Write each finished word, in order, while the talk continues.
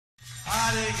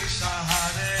Hare Krishna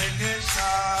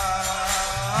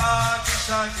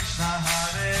Krishna Krishna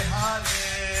Hare Hare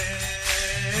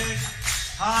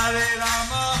Hare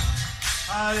Rama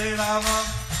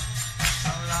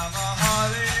Rama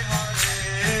Hare Hare.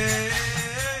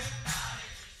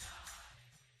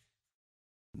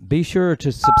 Be sure to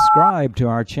subscribe to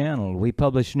our channel. We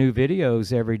publish new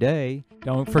videos every day.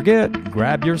 Don't forget,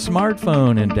 grab your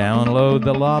smartphone and download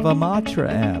the Lava Matra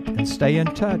app and stay in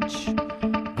touch.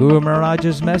 Guru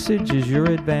Maharaj's message is your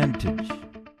advantage.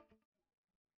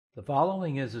 The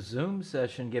following is a Zoom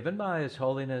session given by His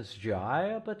Holiness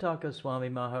Jayapataka Swami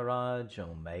Maharaj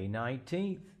on May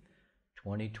 19th,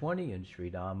 2020 in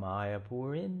Sri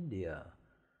Mayapur, India.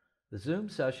 The Zoom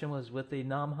session was with the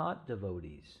Namahatta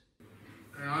Devotees.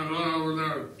 And I went over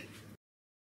there.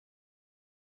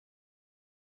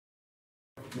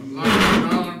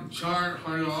 Lockdown 4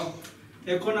 হয়ে গেল।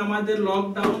 এখন আমাদের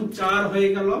lockdown 4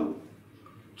 হয়ে গেল।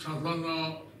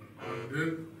 56 দিন।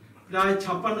 প্রায়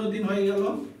 56 দিন হয়ে গেল।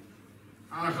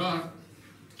 এখন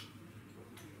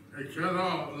কেন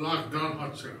লকডাউন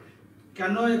হচ্ছে?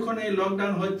 কেন এখন এই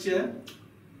লকডাউন হচ্ছে?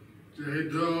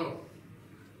 যেহেতু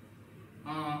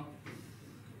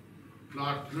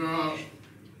ডাক্তার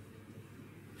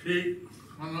ঠিক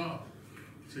কোনো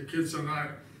চিকিৎসা নাই।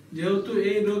 যেহেতু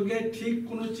এই রোগের ঠিক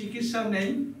কোনো চিকিৎসা নেই,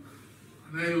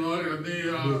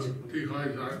 ঠিক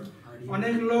হয়ে যায়।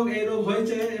 অনেক লোক এই রোগ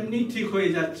হয়েছে এমনি ঠিক হয়ে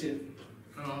যাচ্ছে।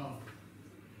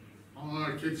 আমরা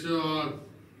কিছু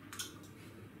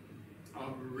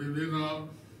বিভিন্ন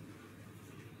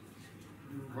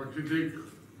প্রাকৃতিক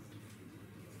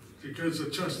চিকিৎসা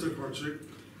চেষ্টা করছি।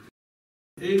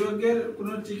 এই রোগের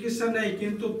কোনো চিকিৎসা নেই,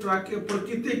 কিন্তু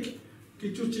প্রাকৃতিক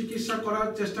কিছু চিকিৎসা করার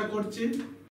চেষ্টা করছি।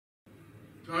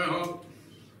 যাই হোক,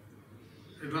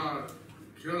 এটা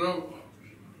কেন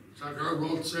সরকার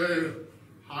বলছে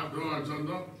হাত ধোয়ার জন্য?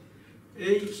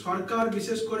 এই সরকার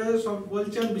বিশেষ করে সব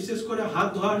বলছেন বিশেষ করে হাত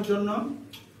ধোয়ার জন্য।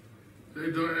 এই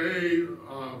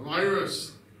ভাইরাস,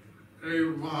 এই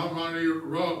মহামারী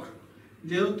রোগ,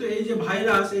 যেহেতু এই যে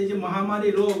ভাইরাস, এই যে মহামারী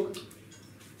রোগ,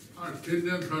 আর 3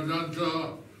 দিন পর্যন্ত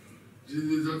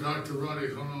জীবিত থাকতে পারে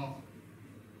কোনো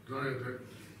জায়গাতে।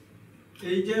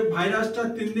 এই যে ভাইরাসটা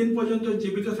 3 দিন পর্যন্ত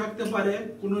জীবিত থাকতে পারে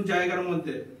কোনো জায়গার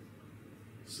মধ্যে।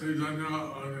 সেই জন্য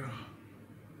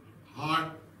হাত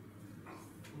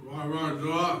বারবার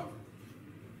ধোয়া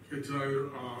কিছু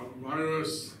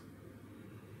ভাইরাস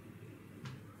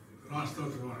নষ্ট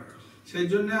হতে পারে। সেই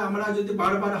জন্য আমরা যদি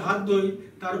বারবার হাত ধুই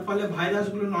তার ফলে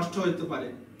ভাইরাসগুলো নষ্ট হতে পারে।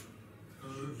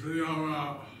 যদি আমরা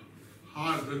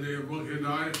হাত যদি মুখে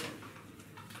দেয়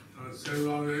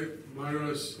সেভাবে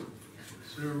ভাইরাস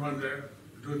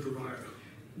ঢুকতে পারে।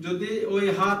 যদি ওই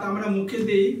হাত আমরা মুখে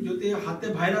দিই, যদি হাতে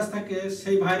ভাইরাস থাকে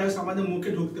সেই ভাইরাস আমাদের মুখে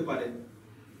ঢুকতে পারে।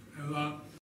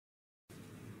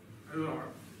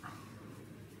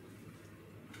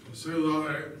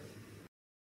 সেভাবে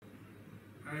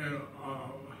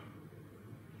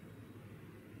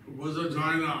বোঝা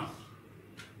যায় না।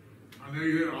 অনেক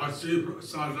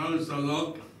 80% লোক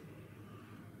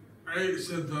এই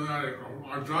সিমটমের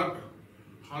অর্থাৎ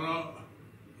কোনো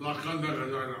লক্ষণ দেখা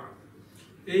যায় না।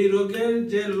 এই রোগের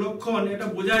যে লক্ষণ এটা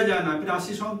বোঝা যায় না।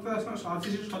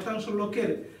 80%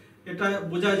 লোকের এটা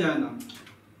বোঝা যায় না,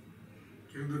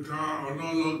 কিন্তু তা অন্য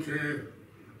লোককে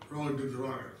রোগ দিতে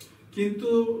পারে। কিন্তু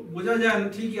বোঝা যায় না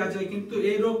ঠিকই আছে, কিন্তু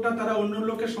এই রোগটা তারা অন্য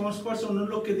লোকের সংস্পর্শে অন্য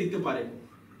লোককে দিতে পারে।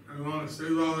 এবং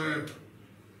সেইভাবে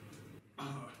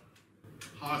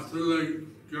হাসপাতালে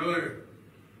গেলে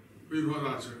বিপদ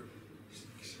আছে।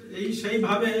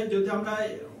 সেইভাবে যদি আমরা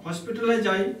হসপিটালে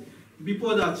যাই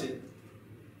বিপদ আছে।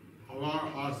 আবার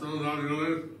হাসপাতালে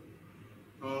গেলে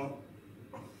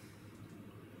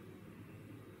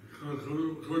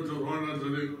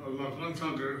যদি লক্ষণ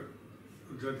থাকে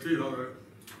যেতেই হবে।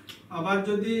 আবার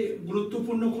যদি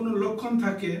গুরুত্বপূর্ণ কোনো লক্ষণ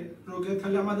থাকে রোগে,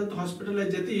 তাহলে আমাদের তো হসপিটালে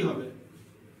যেতেই হবে।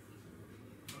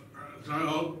 যাই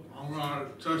হোক, আমরা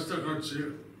চেষ্টা করছি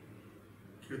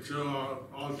কিছু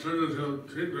অল্টারনেটিভ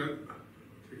ট্রিটমেন্ট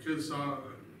চিকিৎসা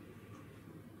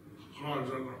করার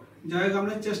জন্য। যাই হোক,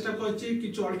 আমরা চেষ্টা করছি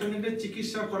কিছু অল্টারনেটিভ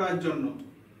চিকিৎসা করার জন্য।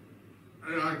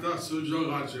 এই একটা সুযোগ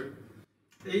আছে,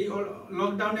 এই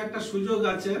লকডাউনে একটা সুযোগ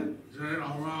আছে যে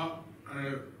আমরা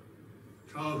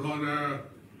টেলিফোনে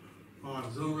বা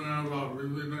জুমে বা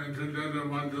বিভিন্ন ইন্টারনেটের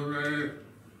মাধ্যমে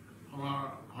আমরা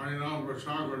হরিনাম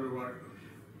প্রচার করতে পারি।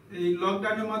 এই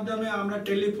লকডাউনের মাধ্যমে আমরা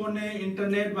টেলিফোনে,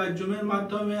 ইন্টারনেট বা জুমের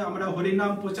মাধ্যমে আমরা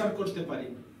হরিনাম প্রচার করতে পারি।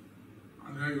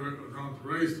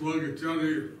 ফেসবুক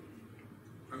ইত্যাদি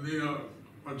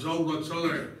প্রচলন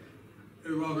চলে,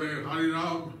 এভাবে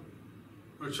হরিনাম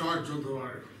প্রচার চলতে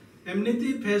পারে।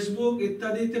 এমনিতেই ফেসবুক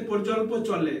ইত্যাদিতে প্রকল্প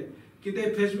চলে, কিন্তু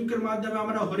এই ফেসবুকের মাধ্যমে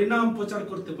আমরা হরিনাম প্রচার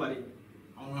করতে পারি।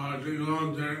 আমরা দেখলাম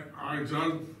যে একজন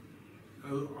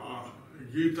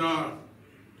গীতা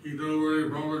বই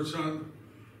প্রবচন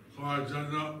করার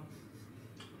জন্য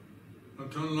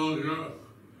নতুন লোক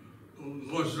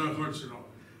ঘোষণা করছিল।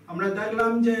 আমরা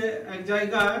দেখলাম যে এক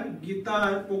জায়গায়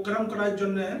গীতার প্রোগ্রাম করার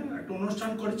জন্য একটা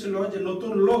অনুষ্ঠান করেছিল, যে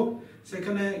নতুন লোক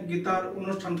সেখানে গীতার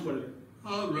অনুষ্ঠান করবে।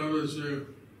 আর ভেবেছে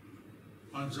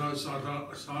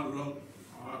 50-60 লোক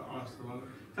আসতে পারে।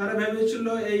 তারা ভেবেছিল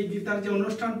এই গীতার যে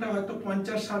অনুষ্ঠানটা হয়তো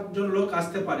 50-60 জন লোক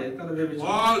আসতে পারে, তারা ভেবেছিল।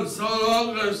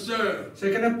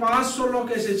 সেখানে 500 লোক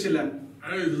এসেছিলেন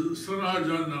এই শোনার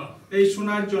জন্য, এই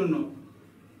শোনার জন্য।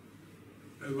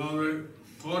 এভাবে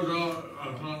কত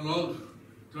এখন লোক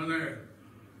জানে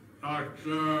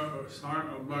ডাক্তার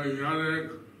বৈজ্ঞানিক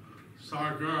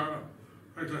সরকার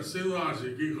একটা সীমা আছে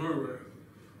কি করবে।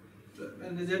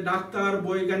 যে ডাক্তার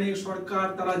বৈজ্ঞানিক সরকার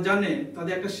তারা জানে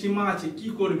তাদের একটা সীমা আছে কি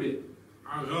করবে।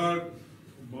 এখন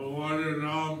ভগবানের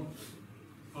নাম,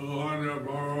 ভগবানের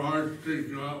পারমার্থিক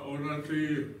উন্নতি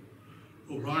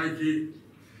উপায় কি?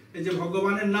 এই যে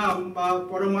ভগবানের নাম বা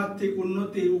পরমার্থিক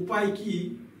উন্নতির উপায় কি?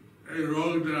 এই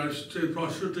রোগটা আসছে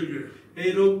পশু থেকে। এই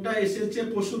রোগটা এসেছে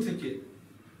পশু থেকে।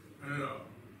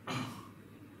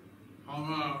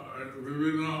 আমরা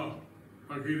বিভিন্ন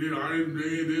প্রাকৃতিক আইন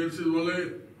ভেঙে দিয়েছি বলে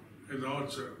এটা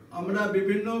হচ্ছে। আমরা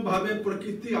বিভিন্ন ভাবে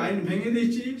প্রকৃতির আইন ভেঙে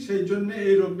দিয়েছি, সেই জন্য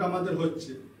এই রোগটা আমাদের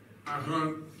হচ্ছে। এখন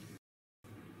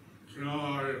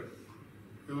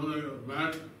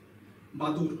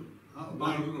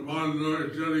বাদুর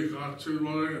ইত্যাদি খাচ্ছে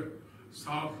বলে,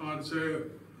 সাপ খাচ্ছে,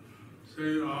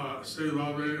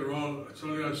 সেইভাবে রোগ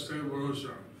চলে আসছে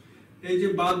ভরসা। এই যে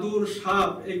বাদুর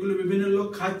সাপ এগুলো বিভিন্ন লোক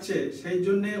খাচ্ছে, সেই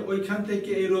জন্য ওইখান থেকে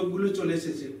এই রোগগুলো চলে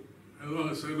এসেছে। এবং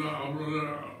সেটা আপনাদের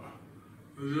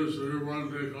নিজের শরীর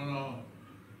মধ্যে কোনো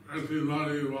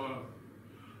অ্যান্টিবডি বা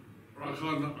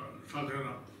রাখা থাকে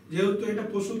না। যেহেতু এটা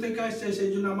পশু থেকে আসছে,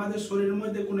 সেই জন্য আমাদের শরীরের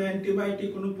মধ্যে কোনো অ্যান্টিবায়োটিক,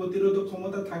 কোনো প্রতিরোধক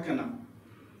ক্ষমতা থাকে না।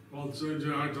 বলছে যে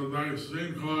হয়তো ভ্যাকসিন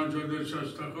খাওয়ার জন্য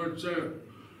চেষ্টা করছে,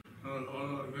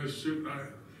 নিশ্চিত নাই।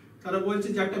 তারা বলছে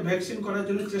যে একটা ভ্যাকসিন করার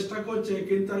জন্য চেষ্টা করছে,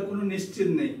 কিন্তু তার কোনো নিশ্চিত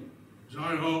নেই।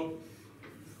 যাই হোক,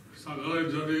 সকালে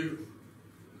যদি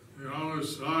নিরামিষ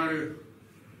খায়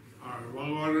আর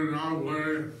ভগবানের নাম করে,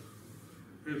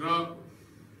 এটা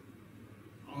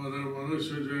আমাদের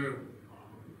মানুষে যে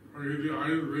প্রকৃতি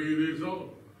আইন ভেঙে দিত,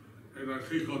 এটা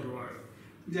ঠিক হতে পারে।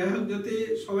 যাই হোক, যদি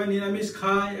সবাই নিরামিষ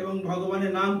খায় এবং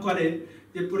ভগবানের নাম করে,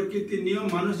 যে প্রকৃতির নিয়ম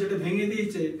মানুষ যেটা ভেঙে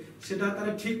দিয়েছে সেটা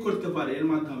তারা ঠিক করতে পারে এর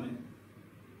মাধ্যমে।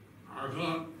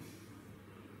 এখন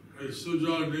এই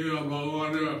সুযোগ নিয়ে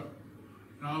ভগবানের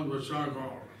নাম প্রচার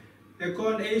করো।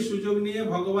 এখন এই সুযোগ নিয়ে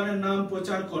ভগবানের নাম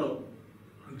প্রচার করো।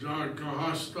 যার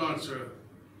গৃহস্থ আছে,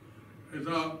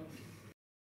 এটা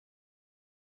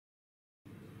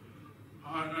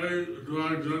এই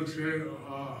 2-1 জনকে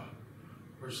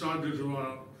প্রসাদ দিতে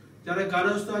পারো। যারা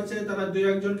গারস্থ আছে তারা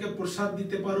 2-1 জনকে প্রসাদ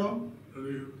দিতে পারো।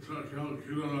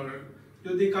 খিদা লাগে,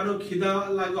 যদি কারো খিদা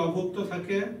লাগে, অভুক্ত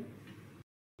থাকে,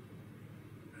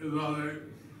 এভাবে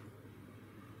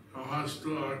গৃহস্থ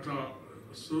একটা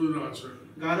সুবিধা আছে।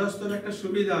 গারস্থর একটা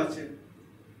সুবিধা আছে।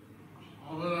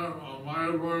 আমাদের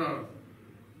মায়াপুরে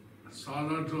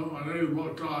সাধারণত অনেক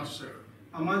ভক্ত আসছে।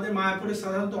 আমাদের মায়াপুরে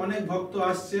সাধারণত অনেক ভক্ত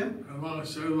আসছে এবং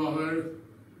সেভাবে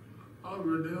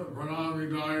প্রণামী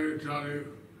দেয় ইত্যাদি।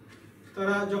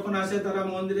 তারা যখন আসে তারা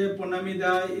মন্দিরে প্রণামী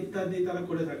দেয় ইত্যাদি তারা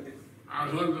করে থাকে।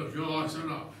 এখন তো কেউ আসে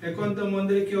না। এখন তো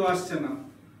মন্দিরে কেউ আসছে না।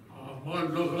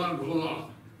 দোকান খোলা,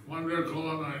 মন্দির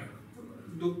খোলা নাই।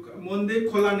 মন্দির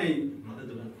খোলা নেই,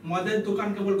 মদের দোকান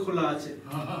কেবল খোলা আছে।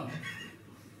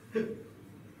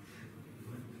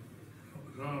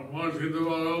 মদ খেতে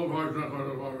পারো, প্রার্থনা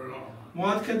করতে পারবে না।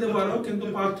 মদ খেতে পারো, কিন্তু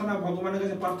প্রার্থনা ভগবানের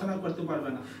কাছে প্রার্থনা করতে পারবে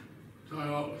না।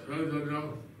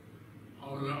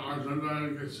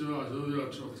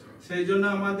 সেই জন্য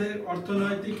আমাদের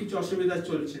অর্থনৈতিক কিছু অসুবিধা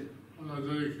চলছে।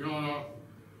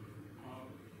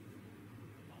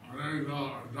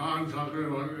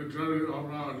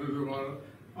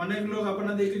 অনেক লোক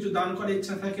আপনাদের কিছু দান করার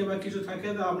ইচ্ছা থাকে বা কিছু থাকে,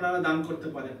 তো আপনারা দান করতে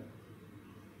পারেন।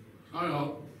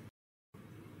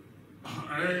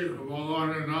 এই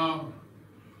ভগবানের নাম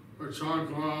প্রচার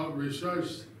করা বিশেষ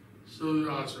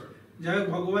সুবিধা আছে। যাই হোক,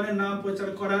 ভগবানের নাম প্রচার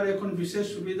করার এখন বিশেষ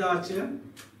সুবিধা আছে।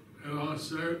 এবং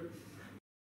সে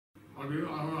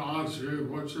আমরা আজ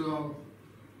বলছিলাম,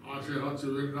 আজকে হচ্ছে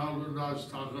বৃন্দাবন দাস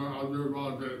ঠাকুর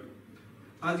আবির্ভাব দিন।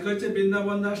 আজকে হচ্ছে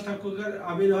বৃন্দাবন দাস ঠাকুরের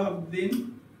আবির্ভাব দিন।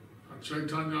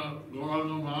 চৈতন্য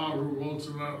গৌরাঙ্গ মহাপ্রভু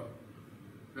বলছিলেন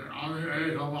যে আমি এই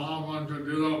মহামন্ত্র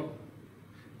দিলাম।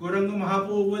 গৌরাঙ্গ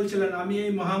মহাপ্রভু বলছিলেন আমি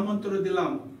এই মহামন্ত্র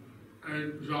দিলাম, এই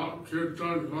জপ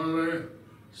কীর্তন করলে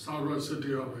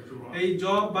সর্বসিদ্ধি হবে তোমার। এই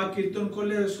জপ বা কীর্তন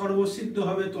করলে সর্বসিদ্ধ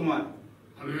হবে তোমার।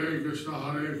 Hare Krishna,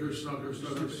 Krishna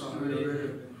Krishna, Hare Hare,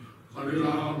 Hare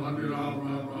Ram, Ram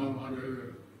Ram, Hare Hare.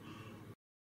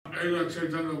 এইটা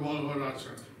চৈতন্য বলবৎ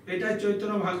আছে, এটা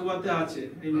চৈতন্য ভাগবতে আছে,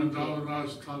 এই মন্ত্র দাস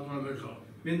ঠাকুর লেখা,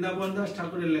 বৃন্দাবন দাস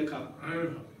ঠাকুরের লেখা।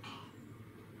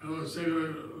 এবং সেগুলো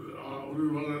উনি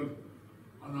বলেন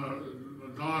আপনার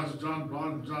 10 জন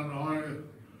 5 জন হয়,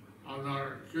 আপনার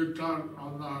কীর্তন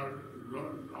আপনার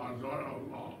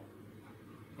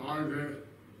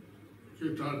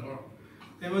কীর্তন হয়।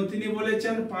 এবং তিনি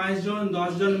বলেছেন 5 জন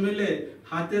 10 জন মিলে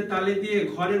হাতে তালি দিয়ে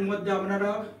ঘরের মধ্যে আপনারা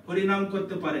হরিনাম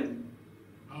করতে পারেন।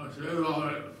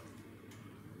 সেইভাবে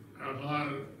এখন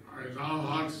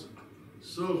নামহাট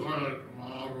শুরু করেন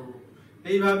মহাপ্রভু।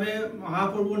 এইভাবে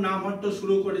মহাপ্রভু নামহাট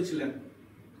শুরু করেছিলেন।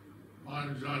 5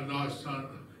 জন 10 জন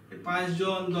 5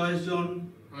 জন 10 জন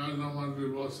মন্দির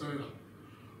বসে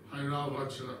হরিনাম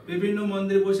করছিলেন, বিভিন্ন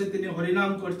মন্দির বসে তিনি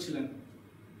হরিনাম করছিলেন,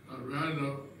 বিভিন্ন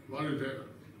বাড়িতে।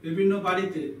 বিভিন্ন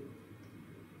বাড়িতে।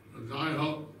 যাই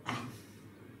হোক,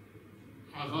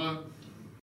 এখন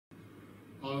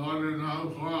ভগবানের নাম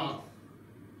করা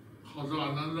কত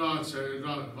আনন্দ আছে,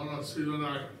 এটা কোনো সীমা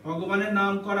নাই। ভগবানের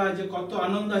নাম করা যে কত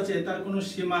আনন্দ আছে তার কোনো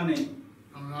সীমা নেই।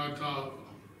 আমরা একটা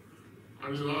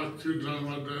আদিবাস কীর্তনের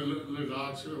মধ্যে লেখা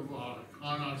আছে,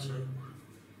 গান আছে,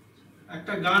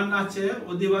 একটা গান আছে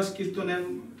অধিবাস কীর্তনের,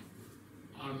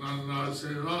 আনন্দ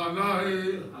সেবা নাই,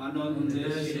 আনন্দে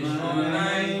সীমা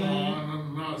নাই,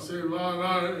 আনন্দ সেবা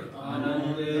নাই,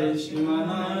 আনন্দে সীমা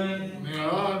নাই,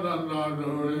 নিরানন্দ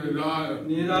দৌড়ে যায়,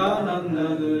 নিরানন্দ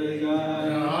দূরে যায়,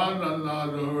 নিরানন্দ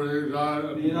দৌড়ে যায়,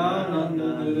 নিরানন্দ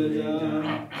দূরে যায়।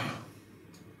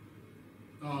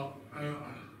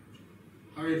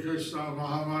 হরে কৃষ্ণ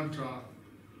মহামন্ত্র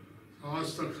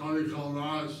সমস্ত কলি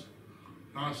কলমাস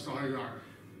নষ্ট হয়ে যায়।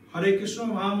 হরে কৃষ্ণ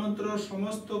মহামন্ত্র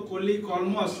সমস্ত কলি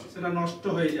কলমস সেটা নষ্ট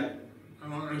হয়ে যায়।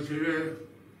 এবং এ থেকে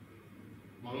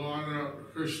ভগবানের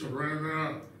কৃষ্ণ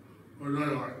প্রেমের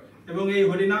উদয় হয়। এবং এই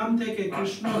হরিনাম থেকে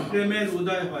কৃষ্ণ প্রেমের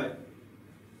উদয় হয়।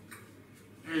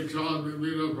 এই সব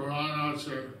বিভিন্ন পুরাণ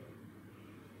আছে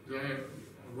যে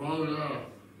বলরা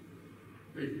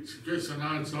চিকিৎসা না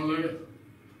চলে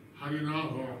হরিনাম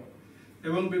হয়।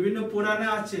 এবং বিভিন্ন পুরাণে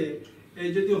আছে এই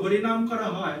যদি হরিনাম করা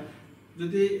হয়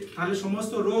যদি তাহলে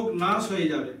সমস্ত রোগ নাশ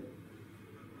হয়ে যাবে।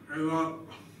 এবং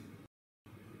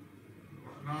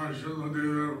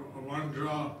নরসিংহদেবের মন্ত্র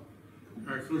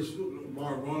 21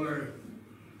 বার বলে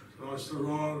সমস্ত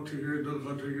রোগ থেকে দুঃখ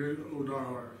থেকে উদ্ধার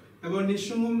হয়। এবং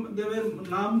নৃসিংহদেবের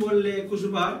নাম বললে 21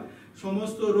 বার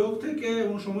সমস্ত রোগ থেকে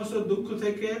এবং সমস্ত দুঃখ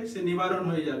থেকে সে নিবারণ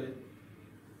হয়ে যাবে।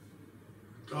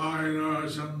 জয়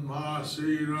নরসিংহ,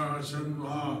 শ্রী নরসিংহ,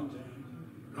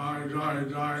 জয় জয়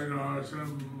জয়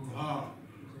নরসিংহ,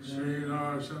 শ্রী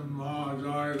নরসিংহ,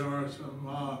 জয় নরসিংহ,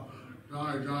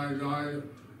 জয় জয় জয়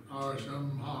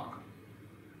নরসিংহ।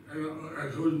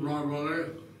 21 বার বলে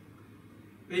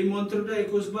এই মন্ত্রটা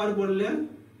 21 বার বললে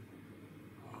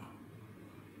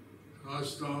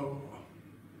সমস্ত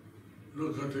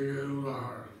দুঃখ থেকে উদ্ধার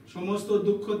হয়। সমস্ত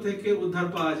দুঃখ থেকে উদ্ধার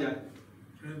পাওয়া যায়।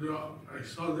 কিন্তু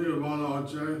সবথেকে ভালো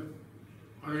হচ্ছে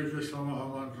হরে কৃষ্ণ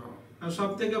মহামন্ত্র। আর সব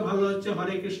থেকে ভালো হচ্ছে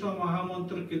হরে কৃষ্ণ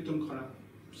মহামন্ত্র কীর্তন করা।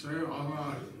 সে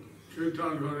আমার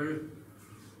কীর্তন করে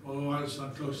ভগবান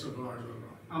সন্তুষ্ট করার জন্য।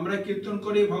 আমরা কীর্তন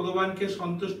করি ভগবানকে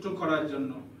সন্তুষ্ট করার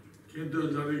জন্য। কিন্তু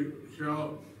যদি কেউ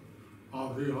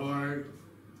পাপী হয়,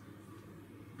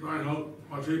 যাই হোক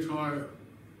পতিত হয়,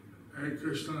 এই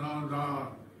কৃষ্ণ নাম দ্বারা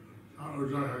তার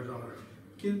উদ্ধার হয়ে যাবে।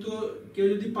 কিন্তু কেউ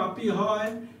যদি পাপী হয়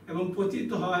এবং পতিত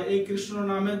হয় এই কৃষ্ণ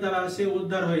নামের দ্বারা সে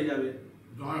উদ্ধার হয়ে যাবে।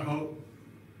 যাই হোক,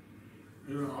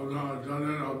 আপনারা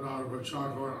জানেন, আপনারা প্রচার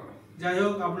করেন। যাই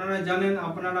হোক আপনারা জানেন,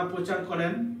 আপনারা প্রচার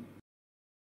করেন।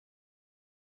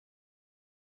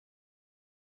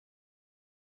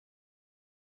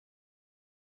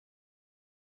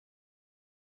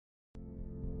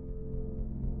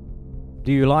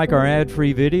 Do you like our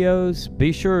ad-free videos?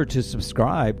 Be sure to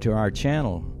subscribe to our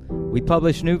channel. We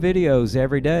publish new videos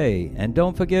every day, and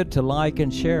don't forget to like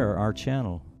and share our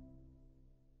channel.